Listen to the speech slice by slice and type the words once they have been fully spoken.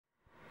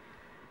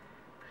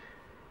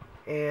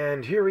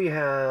And here we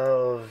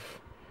have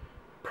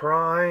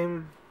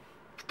Prime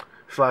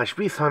 /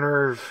 Beast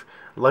Hunters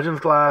Legends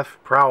Class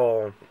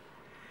Prowl,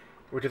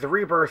 which is a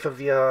rebirth of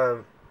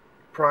the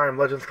Prime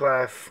Legends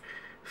Class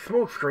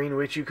Smokescreen,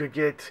 which you could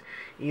get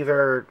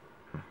either,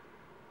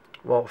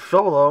 well,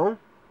 solo,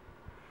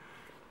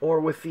 or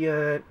with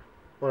the,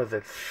 what is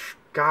it,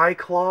 Sky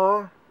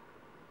Claw,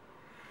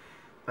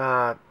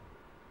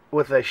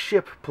 with a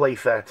ship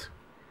playset.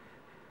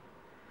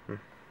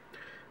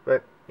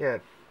 But, yeah,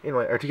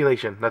 anyway,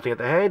 articulation. Nothing at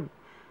the head.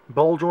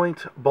 Ball joint.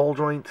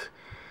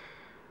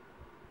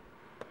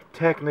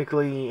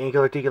 Technically,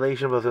 ankle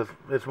articulation, but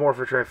it's more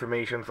for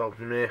transformation, so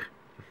meh.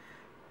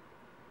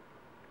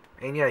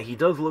 And yeah, he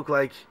does look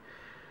like,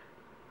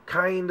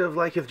 kind of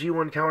like his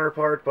G1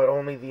 counterpart, but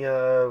only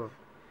the,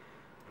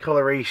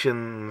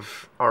 colorations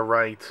are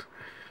right.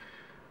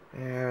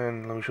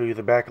 And let me show you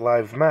the back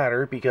Lives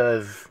Matter,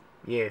 because,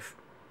 yes.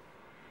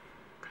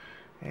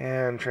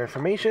 And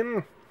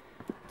transformation.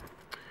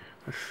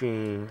 Let's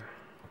see.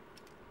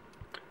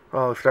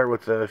 Well, let's start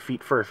with the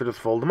feet first. So just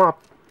fold them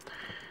up.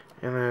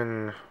 And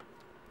then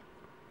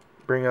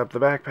bring up the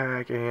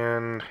backpack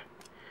and...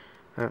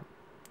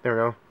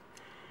 there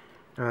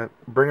we go.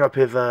 Bring up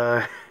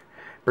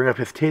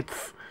his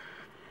tits.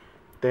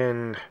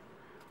 Then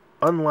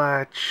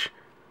unlatch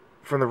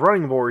from the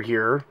running board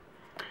here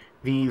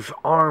these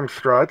arm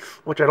struts,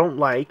 which I don't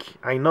like.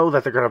 I know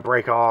that they're going to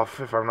break off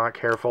if I'm not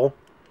careful.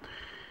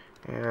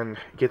 And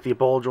get the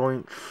ball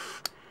joints,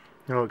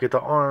 get the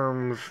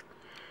arms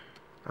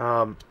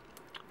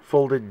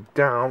folded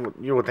down,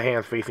 with the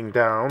hands facing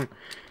down.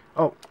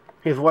 Oh,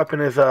 his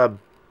weapon is a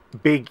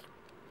big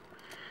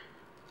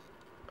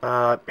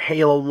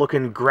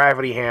Halo-looking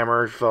gravity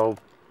hammer, so,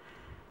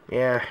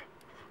 yeah.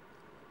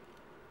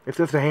 It's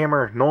just a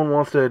hammer. No one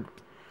wants to,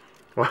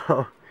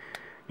 well,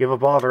 give a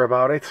bother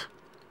about it.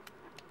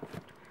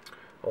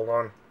 Hold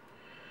on.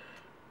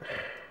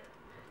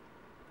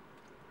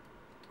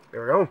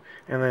 There we go.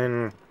 And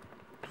then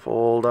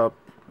fold up.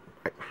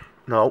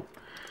 No.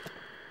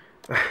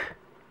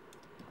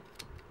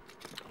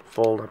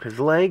 Fold up his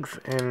legs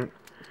and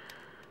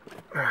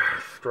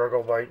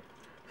struggle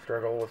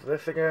with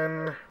this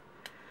again.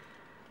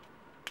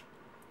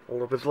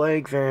 Fold up his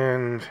legs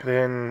and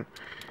then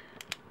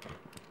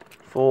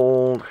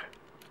fold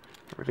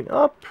everything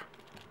up.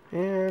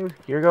 And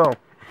here you go.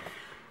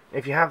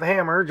 If you have the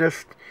hammer,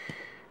 just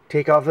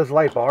take off this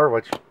light bar,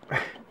 which,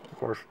 of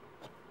course,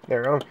 there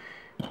we go.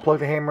 Plug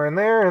the hammer in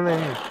there, and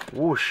then,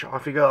 whoosh,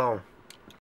 off you go.